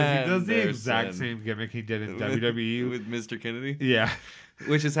hell because he does the exact Anderson. same gimmick he did in WWE. With Mr. Kennedy. Yeah.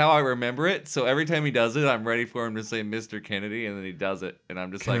 Which is how I remember it. So every time he does it, I'm ready for him to say Mr. Kennedy, and then he does it. And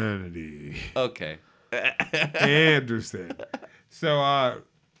I'm just like, Kennedy. okay. Anderson. So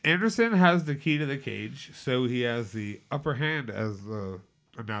Anderson has the key to the cage, so he has the upper hand, as the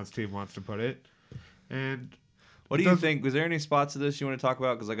announce team wants to put it. And What do you Does- think? Was there any spots of this you want to talk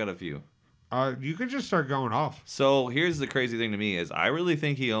about? Because I got a few. You could just start going off. So here's the crazy thing to me is I really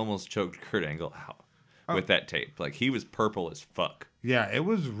think he almost choked Kurt Angle out with that tape. Like he was purple as fuck. Yeah, it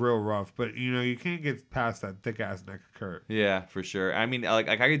was real rough, but you can't get past that thick ass neck of Kurt. Yeah, for sure. I mean, like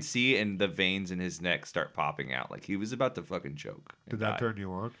I could see in the veins in his neck start popping out. Like he was about to fucking choke. Did that turn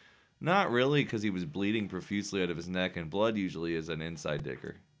you on? Not really, because he was bleeding profusely out of his neck, and blood usually is an inside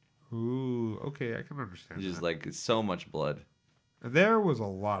dicker. Ooh, okay, I can understand. It's just that. like it's so much blood. There was a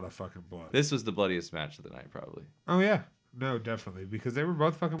lot of fucking blood. This was the bloodiest match of the night, probably. Oh yeah, no, definitely, because they were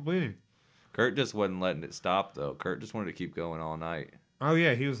both fucking bleeding. Kurt just wasn't letting it stop though. Kurt just wanted to keep going all night. Oh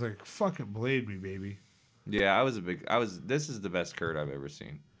yeah, he was like, "Fucking blade me, baby." Yeah, This is the best Kurt I've ever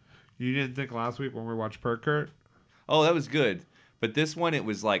seen. You didn't think last week when we watched Per Kurt? Oh, that was good. But this one, it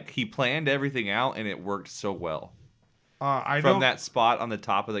was like he planned everything out and it worked so well. From that spot on the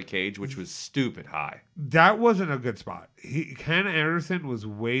top of the cage, which was stupid high. That wasn't a good spot. Ken Anderson was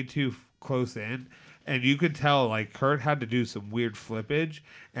way too close in, and you could tell like Kurt had to do some weird flippage,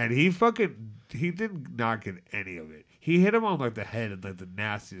 and he did not get any of it. He hit him on like the head in like the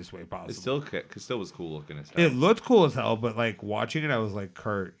nastiest way possible. It still was cool looking as hell. It looked cool as hell, but like watching it, I was like,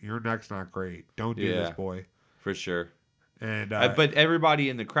 Kurt, your neck's not great. Don't do this, boy. For sure. And but everybody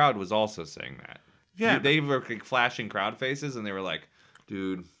in the crowd was also saying that. Yeah, they were like flashing crowd faces, and they were like,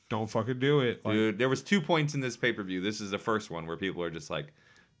 "Dude, don't fucking do it." Like, dude, there was 2 points in this pay-per-view. This is the first one where people are just like,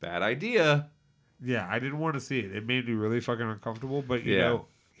 "Bad idea." Yeah, I didn't want to see it. It made me really fucking uncomfortable. But you know,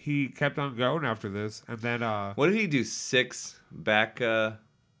 he kept on going after this, and then what did he do? 6 back to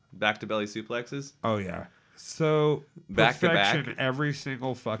belly suplexes. Oh yeah, so back to perfection back every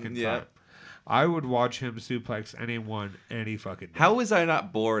single fucking time. I would watch him suplex anyone any fucking day. How was I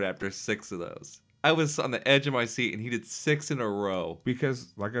not bored after 6 of those? I was on the edge of my seat, and he did 6 in a row.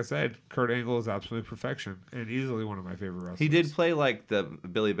 Because, like I said, Kurt Angle is absolute perfection and easily one of my favorite wrestlers. He did play like the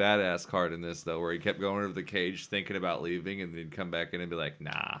Billy Badass card in this, though, where he kept going over the cage thinking about leaving, and then he'd come back in and be like,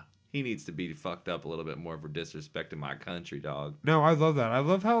 nah, he needs to be fucked up a little bit more for disrespecting my country, dog. No, I love that. I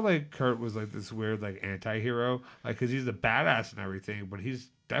love how, like, Kurt was, like, this weird, like, anti-hero. Like, because he's the badass and everything, but he's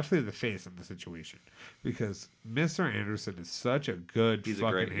definitely the face in the situation. Because Mr. Anderson is such a good He's fucking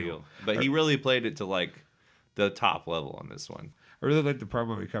a great heel. But he really played it to, like, the top level on this one. I really like the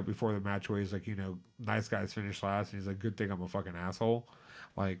promo he cut before the match where he's like, nice guys finish last, and he's like, good thing I'm a fucking asshole.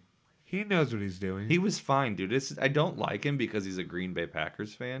 Like, he knows what he's doing. He was fine, dude. I don't like him because he's a Green Bay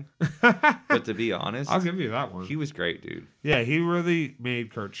Packers fan. But to be honest, I'll give you that one. He was great, dude. Yeah, he really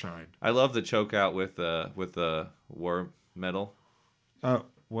made Kurt shine. I love the choke out with the war medal.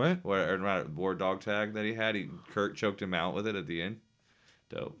 What? Or war dog tag that he had. Kurt choked him out with it at the end.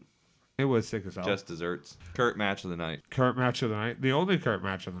 Dope. It was sick as hell. Just desserts. Kurt match of the night. Kurt match of the night. The only Kurt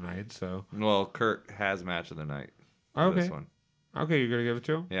match of the night. So. Well, Kurt has match of the night. Okay. This one. Okay, you're gonna give it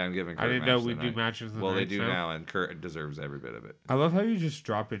to him? Yeah, I'm giving Kurt I didn't know we do matches of the night. Well, they do now, and Kurt deserves every bit of it. I love how you just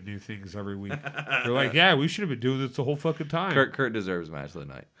drop in new things every week. You're like, yeah, we should have been doing this the whole fucking time. Kurt deserves match of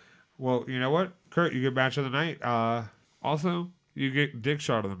the night. Well, you know what? Kurt, you get match of the night. Also, you get dick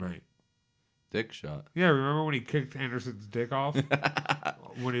shot of the night. Dick shot? Yeah, remember when he kicked Anderson's dick off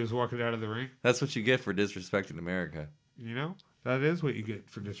when he was walking out of the ring? That's what you get for disrespecting America. You know? That is what you get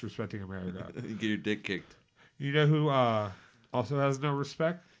for disrespecting America. You get your dick kicked. You know who also has no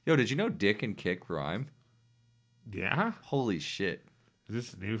respect? Yo, did you know dick and kick rhyme? Yeah? Holy shit. Is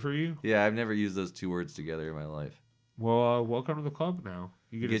this new for you? Yeah, I've never used those 2 words together in my life. Well, welcome to the club now.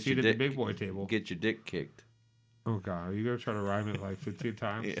 You get a seat at the big boy table. Get your dick kicked. Oh, God. Are you going to try to rhyme it like 15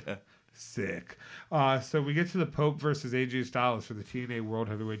 times? Yeah. Sick. So we get to the Pope versus AJ Styles for the TNA World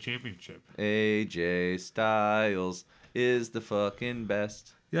Heavyweight Championship. AJ Styles is the fucking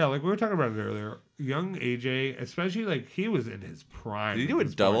best. Yeah, like we were talking about it earlier. Young AJ, especially like he was in his prime. Did he do a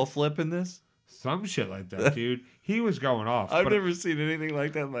double flip in this? Some shit like that, dude. He was going off. I've never seen anything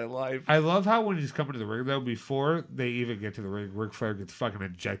like that in my life. I love how when he's coming to the ring, though, before they even get to the ring, Ric Flair gets fucking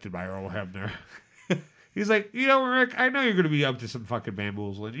ejected by Earl Hebner. He's like, Rick, I know you're going to be up to some fucking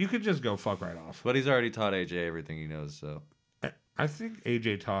bamboozling. You can just go fuck right off. But he's already taught AJ everything he knows, so. I think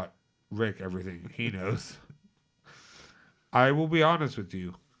AJ taught Rick everything he knows. I will be honest with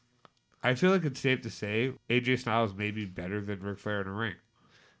you. I feel like it's safe to say AJ Styles may be better than Ric Flair in a ring.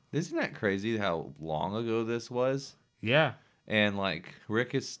 Isn't that crazy how long ago this was? Yeah. And, like,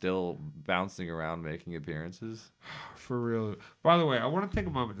 Rick is still bouncing around making appearances. For real. By the way, I want to take a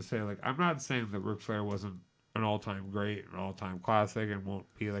moment to say, like, I'm not saying that Ric Flair wasn't an all-time great, an all-time classic, and won't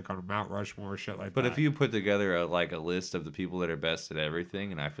be, like, on a Mount Rushmore or shit like that. But if you put together, a list of the people that are best at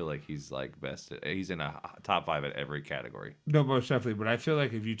everything, and I feel like he's, like, he's in a top 5 at every category. No, most definitely. But I feel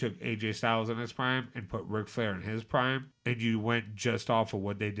like if you took AJ Styles in his prime and put Ric Flair in his prime, and you went just off of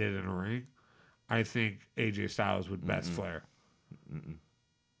what they did in a ring, I think AJ Styles would best Flair.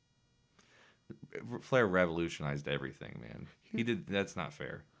 Flair revolutionized everything, man. He did. That's not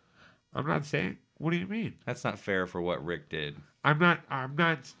fair. I'm not saying. What do you mean? That's not fair for what Rick did. I'm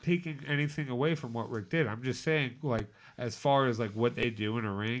not taking anything away from what Rick did. I'm just saying, like, as far as like what they do in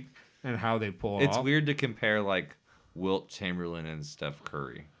a ring and how they pull it It's off. weird to compare like Wilt Chamberlain and Steph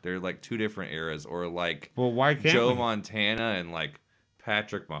Curry. They're like two different eras, or like Well, why can't Joe we? Montana and like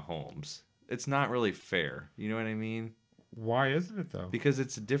Patrick Mahomes. It's not really fair. You know what I mean? Why isn't it though? Because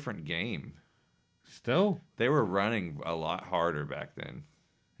it's a different game. Still, They were running a lot harder back then.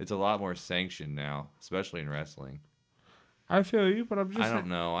 It's a lot more sanctioned now, especially in wrestling. I feel you, but I'm just. I don't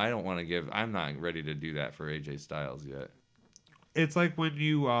know. I don't want to give. I'm not ready to do that for AJ Styles yet. It's like when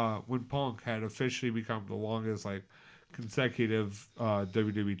when Punk had officially become the longest like consecutive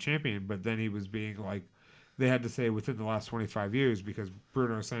WWE champion, but then he was being like, they had to say within the last 25 years because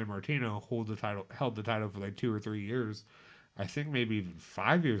Bruno Sammartino held the title for like 2 or 3 years. I think maybe even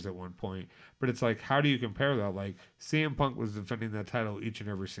 5 years at one point. But it's like, how do you compare that? Like, CM Punk was defending that title each and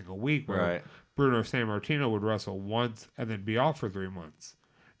every single week, where Right. Bruno Sammartino would wrestle once and then be off for 3 months.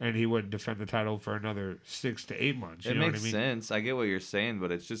 And he wouldn't defend the title for another 6 to 8 months. You It know makes what I mean? sense. I get what you're saying, but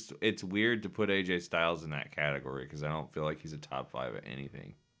it's weird to put AJ Styles in that category because I don't feel like he's a top 5 at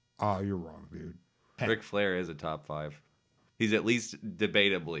anything. Oh, you're wrong, dude. Ric Flair is a top 5. He's at least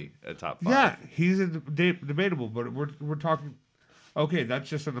debatably a top 5. Yeah, he's debatable, but we're talking. Okay, that's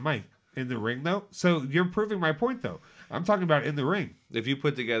just in the mic. In the ring, though? So you're proving my point, though. I'm talking about in the ring. If you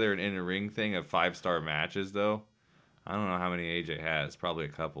put together an in-ring thing of 5-star matches, though, I don't know how many AJ has. Probably a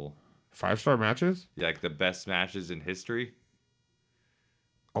couple. 5-star matches? Yeah, like the best matches in history.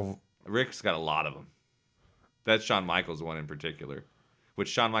 Oh, Rick's got a lot of them. That's Shawn Michaels one in particular, which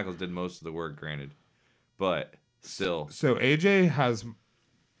Shawn Michaels did most of the work, granted, but still. so AJ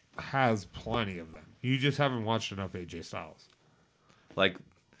has plenty of them. You just haven't watched enough AJ Styles. Like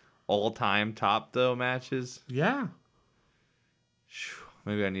all-time top though matches. Yeah, Phew,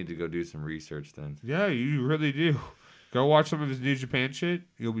 maybe I need to go do some research then. yeah, you really do. Go watch some of his New Japan shit.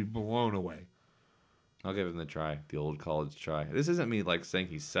 You'll be blown away. I'll give him the try, the old college try. This isn't me like saying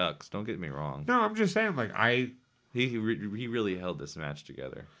he sucks. Don't get me wrong. No, I'm just saying, like, He really held this match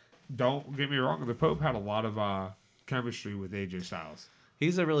together. don't get me wrong. The Pope had a lot of chemistry with AJ Styles.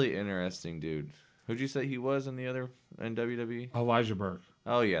 He's a really interesting dude. Who'd you say he was in WWE? Elijah Burke.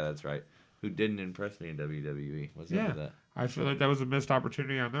 Oh yeah, that's right. Who didn't impress me in WWE? What's up with that? I feel like that was a missed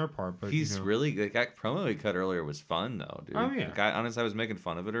opportunity on their part. But He's you know, really good. That promo he cut earlier was fun though, dude. Oh, yeah. Like, honestly, I was making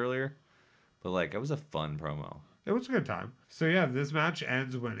fun of it earlier, but like it was a fun promo. it was a good time. So yeah, this match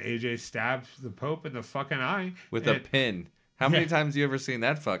ends when AJ stabs the Pope in the fucking eye With a and- pin. How many Yeah. times have you ever seen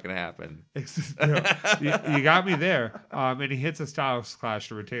that fucking happen? you got me there. And he hits a Styles Clash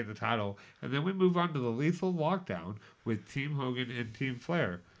to retain the title. And then we move on to the Lethal Lockdown with Team Hogan and Team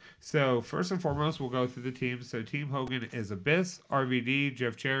Flair. So first and foremost, we'll go through the teams. So Team Hogan is Abyss, RVD,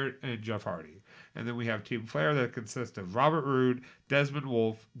 Jeff Jarrett, and Jeff Hardy. And then we have Team Flair that consists of Robert Roode, Desmond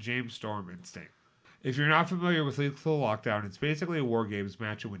Wolfe, James Storm, and Sting. If you're not familiar with Lethal Lockdown, it's basically a War Games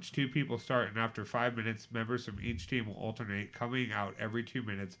match in which 2 people start, and after 5 minutes, members from each team will alternate, coming out every 2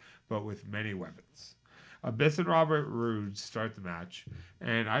 minutes, but with many weapons. Abyss and Robert Roode start the match,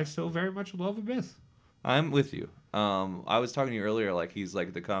 and I still very much love Abyss. I'm with you. I was talking to you earlier, like he's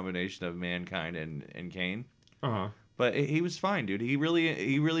like the combination of Mankind and Kane. Uh-huh. But he was fine, dude. He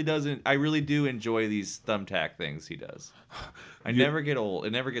really doesn't. I really do enjoy these thumbtack things he does. I never get old.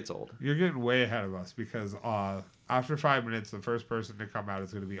 It never gets old. You're getting way ahead of us because after 5 minutes, the first person to come out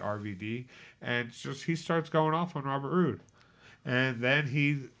is going to be RVD, and it's just he starts going off on Robert Roode. And then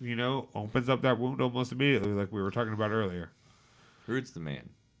he, opens up that wound almost immediately, like we were talking about earlier. Rude's the man.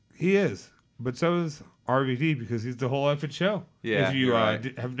 He is, but so is RVD because he's the whole effing show. Yeah, if you you're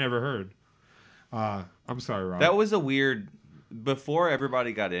right. have never heard. I'm sorry, Rob. That was a weird. Before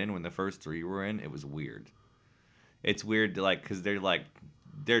everybody got in, when the first 3 were in, it was weird. It's weird, because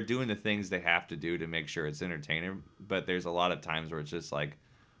they're doing the things they have to do to make sure it's entertaining. But there's a lot of times where it's just like,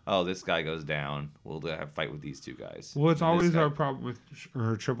 oh, this guy goes down. We'll have a fight with these 2 guys. Well, it's And this always guy- our problem with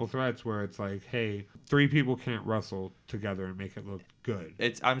her triple threats where it's like, hey, 3 people can't wrestle together and make it look good.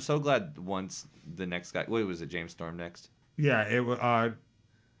 I'm so glad once the next guy. Wait, was it James Storm next? Yeah, it was.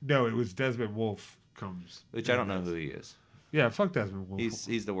 No, it was Desmond Wolfe comes. Which I don't know who he is. Yeah, fuck Desmond Wolfe.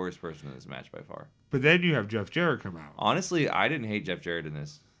 He's the worst person in this match by far. But then you have Jeff Jarrett come out. Honestly, I didn't hate Jeff Jarrett in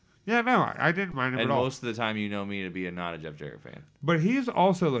this. Yeah, no, I didn't mind him And at all. most of the time, you know me to be not a Jeff Jarrett fan. But he's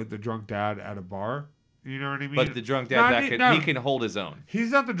also like the drunk dad at a bar. You know what I mean? But the drunk No, dad, I mean, he can hold his own. He's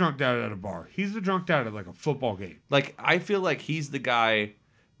not the drunk dad at a bar. He's the drunk dad at like a football game. Like, I feel like he's the guy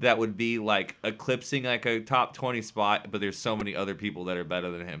that would be like eclipsing like a top 20 spot, but there's so many other people that are better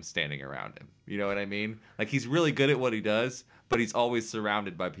than him standing around him. You know what I mean? Like he's really good at what he does, but he's always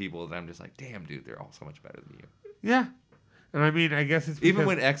surrounded by people that I'm just like, damn, dude, they're all so much better than you. Yeah. And I mean, I guess it's Even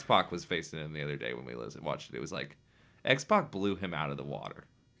when X-Pac was facing him the other day when we watched it, it was like X-Pac blew him out of the water.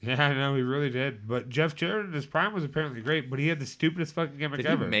 Yeah, I know, he really did. But Jeff Jarrett in his prime was apparently great, but he had the stupidest fucking gimmick Did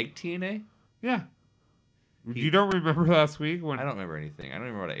ever. he make TNA? Yeah. You don't remember last week when... I don't remember anything. I don't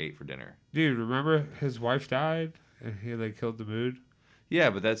remember what I ate for dinner. Dude, remember his wife died and he like killed the mood?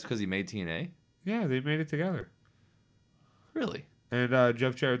 Yeah, but that's because he made TNA? Yeah, they made it together. Really? And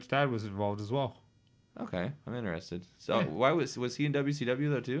Jeff Jarrett's dad was involved as well. Okay, I'm interested. So Yeah. why was he in WCW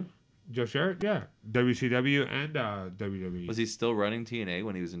though too? Jeff Jarrett? Yeah. WCW and WWE. Was he still running TNA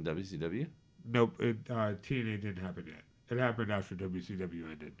when he was in WCW? Nope, TNA didn't happen yet. It happened after WCW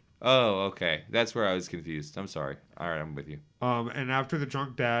ended. Oh, okay. That's where I was confused. I'm sorry. All right, I'm with you. And after the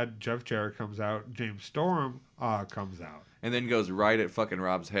drunk dad, Jeff Jarrett comes out. James Storm comes out. And then goes right at fucking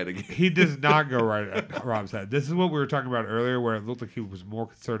Rob's head again. He does not go right at Rob's head. This is what we were talking about earlier, where it looked like he was more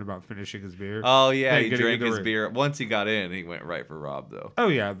concerned about finishing his beer. Oh yeah, than he getting drank in the his ring. beer. Once he got in, he went right for Rob though. Oh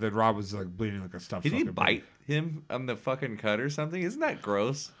yeah, then Rob was like bleeding like a stuffed. Did he fucking bite pig. him on the fucking cut or something? Isn't that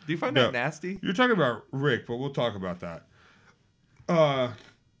gross? Do you find No. that nasty? You're talking about Rick, but we'll talk about that.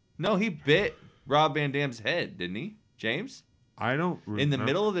 No, he bit Rob Van Dam's head, didn't he? James? I don't remember. In the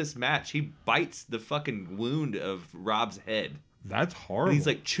middle of this match, he bites the fucking wound of Rob's head. That's horrible. And he's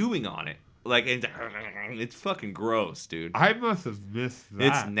like chewing on it. Like, and it's fucking gross, dude. I must have missed that.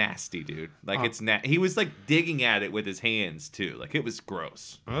 It's nasty, dude. Like, he was like digging at it with his hands too. Like, it was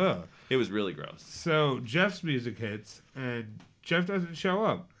gross. Ugh. It was really gross. So Jeff's music hits, and Jeff doesn't show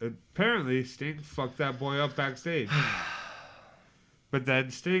up. Apparently, Sting fucked that boy up backstage. But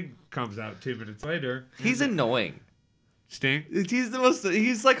then Sting comes out 2 minutes later. He's annoying. Sting?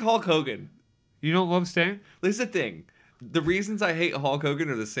 He's like Hulk Hogan. You don't love Sting? Here's the thing. The reasons I hate Hulk Hogan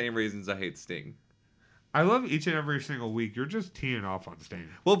are the same reasons I hate Sting. I love each and every single week. You're just teeing off on Sting.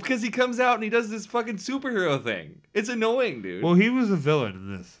 Well, because he comes out and he does this fucking superhero thing. It's annoying, dude. Well, he was a villain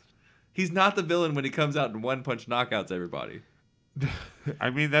in this. He's not the villain when he comes out and one-punch knockouts everybody. I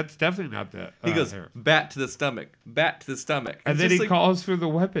mean, that's definitely not that. He goes, bat to the stomach, bat to the stomach. And It's then just he like, calls for the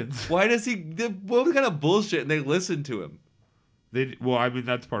weapons. why does he... What kind of bullshit? And they listen to him. Well, I mean,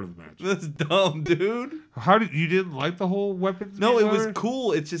 that's part of the match. That's dumb, dude. You didn't like the whole weapons? No, it was order?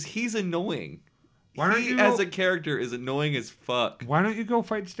 cool. It's just he's annoying. Why don't He, you as go- a character, is annoying as fuck. Why don't you go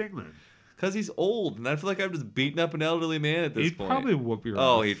fight Sting then? Because he's old, and I feel like I'm just beating up an elderly man at this He'd point. probably whoop your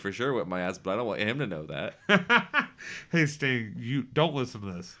Oh, ass. he'd for sure whip my ass, but I don't want him to know that. Hey, Sting, you don't listen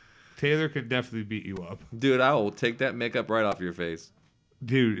to this. Taylor can definitely beat you up. Dude, I will take that makeup right off your face.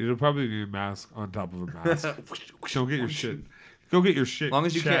 Dude, it'll probably be a mask on top of a mask. Don't get your shit. Go get your shit. As long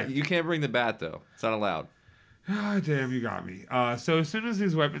as you checked. can't bring the bat though. It's not allowed. Ah, damn, you got me. So as soon as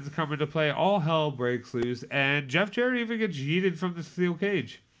these weapons come into play, all hell breaks loose, and Jeff Jarrett even gets yeeted from the steel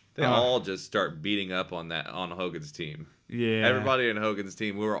cage. They all just start beating up on Hogan's team. Yeah. Everybody in Hogan's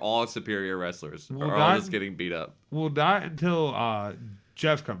team, we were all superior wrestlers. Well, We're all that- just getting beat up. Well, not until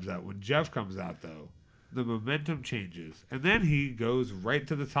Jeff comes out. When Jeff comes out, though, the momentum changes. And then he goes right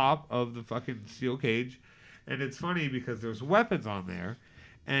to the top of the fucking steel cage. And it's funny because there's weapons on there.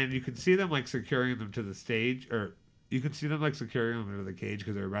 And you can see them, like, securing them to the stage. Or you can see them, like, securing them into the cage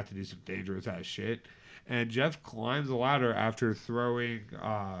because they're about to do some dangerous-ass shit. And Jeff climbs the ladder after throwing...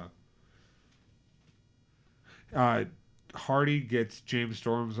 Hardy gets James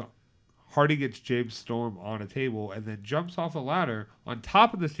Storm on a table and then jumps off a ladder on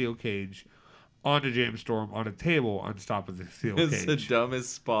top of the steel cage onto James Storm on a table on top of the steel It's the cage.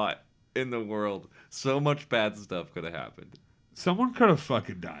 dumbest spot in the world. So much bad stuff could have happened. Someone could have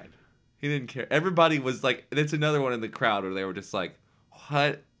fucking died. He didn't care. Everybody was like, that's another one in the crowd where they were just like,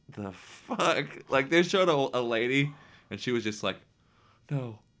 what the fuck? Like, they showed a lady, and she was just like,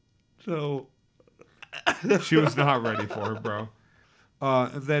 no. She was not ready for it, bro.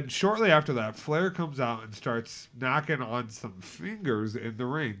 And then shortly after that, Flair comes out and starts knocking on some fingers in the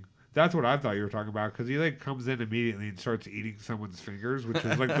ring. That's what I thought you were talking about, because he like comes in immediately and starts eating someone's fingers, which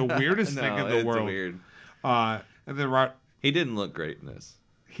is like the weirdest thing in the it's world. weird. And then He didn't look great in this.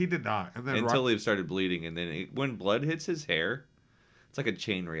 he did not. And then Until he started bleeding, and then when blood hits his hair, it's like a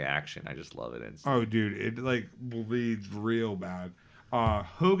chain reaction. I just love it. oh, dude, it like bleeds real bad.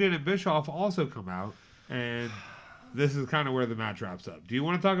 Hogan and Bischoff also come out, and this is kind of where the match wraps up. Do you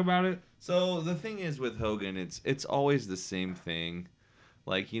want to talk about it? So the thing is with Hogan, it's always the same thing.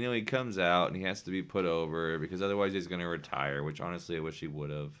 Like, you know, he comes out and he has to be put over because otherwise he's going to retire, which honestly I wish he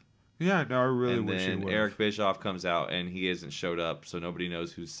would have. Yeah, no, I really And wish he then would. Eric Bischoff comes out and he hasn't showed up, so nobody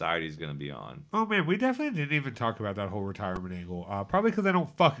knows whose side he's going to be on. Oh man, we definitely didn't even talk about that whole retirement angle. Probably because I don't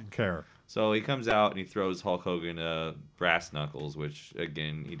fucking care. So he comes out and he throws Hulk Hogan brass knuckles, which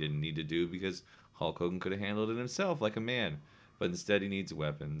again he didn't need to do because Hulk Hogan could have handled it himself like a man. But instead he needs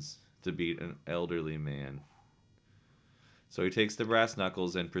weapons to beat an elderly man. So he takes the brass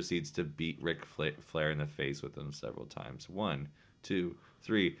knuckles and proceeds to beat Ric Flair in the face with them several times. 1, 2,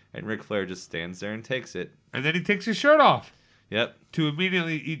 3, and Ric Flair just stands there and takes it. And then he takes his shirt off Yep, to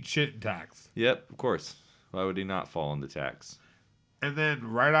immediately eat shit and tax. yep, of course. Why would he not fall into tax? And then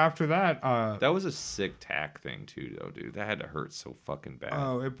right after that, That was a sick tack thing too, though, dude. That had to hurt so fucking bad.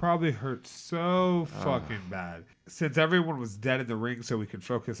 oh, it probably hurt so fucking bad. Since everyone was dead in the ring so we could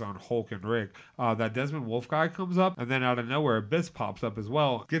focus on Hulk and Rick, that Desmond Wolf guy comes up, and then out of nowhere, Abyss pops up as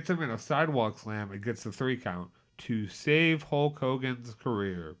well, gets him in a sidewalk slam, and gets the 3 count to save Hulk Hogan's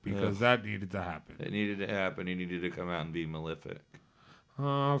career, because that needed to happen. It needed to happen. He needed to come out and be malefic.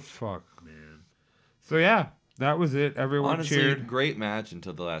 Oh, fuck, man. So, yeah, that was it. Everyone Honestly, cheered. great match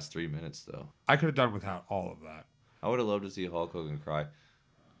until the last 3 minutes, though. I could have done without all of that. I would have loved to see Hulk Hogan cry.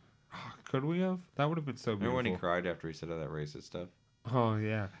 Could we have? That would have been so Remember beautiful. when he cried after he said all that racist stuff? Oh,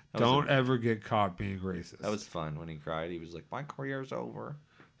 yeah. That was Don't ever get caught being racist. That was fun when he cried. He was like, my career's over.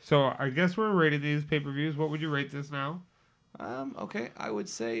 So, I guess we're rating these pay-per-views. What would you rate this now? Okay, I would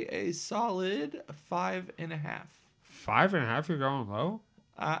say a solid 5.5. 5.5? You're going low?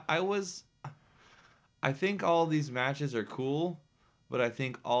 I think all these matches are cool, but I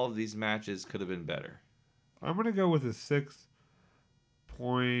think all of these matches could have been better. I'm going to go with a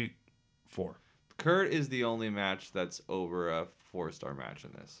 6.4. Kurt is the only match that's over a 4-star match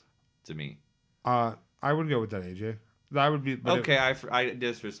in this, to me. I would go with that, AJ. That would be... but Okay, I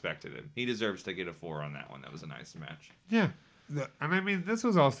disrespected him. He deserves to get a 4 on that one. That was a nice match. Yeah. And I mean, this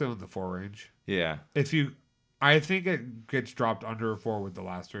was also in the 4 range. Yeah. I think it gets dropped under a 4 with the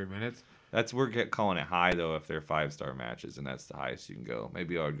last 3 minutes. We're calling it high, though, if they're 5-star matches, and that's the highest you can go.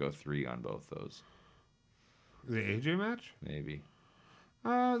 Maybe I would go 3 on both those. The AJ match? Maybe.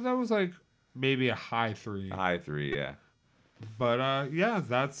 That was like maybe a high 3. High 3, yeah. But yeah,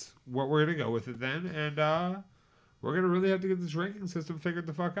 that's what we're going to go with it then. And we're going to really have to get this ranking system figured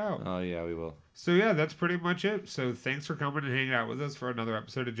the fuck out. Oh, yeah, we will. So yeah, that's pretty much it. So thanks for coming and hanging out with us for another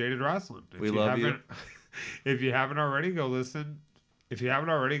episode of Jaded Wrestling. We love you. If you haven't already, go listen. If you haven't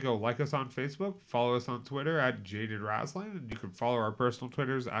already, go like us on Facebook, follow us on Twitter at Jaded Wrestling, and you can follow our personal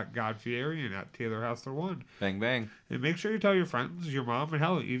Twitters at God Fieri and at Taylor Hassler1. Bang, bang. And make sure you tell your friends, your mom, and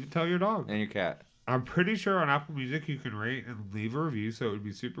hell, even tell your dog. And your cat. I'm pretty sure on Apple Music you can rate and leave a review, so it would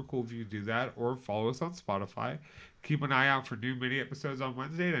be super cool if you could do that, or follow us on Spotify. Keep an eye out for new mini episodes on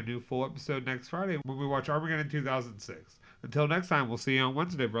Wednesday and a new full episode next Friday when we watch Armageddon 2006. Until next time, we'll see you on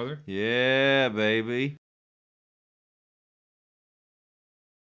Wednesday, brother. Yeah, baby.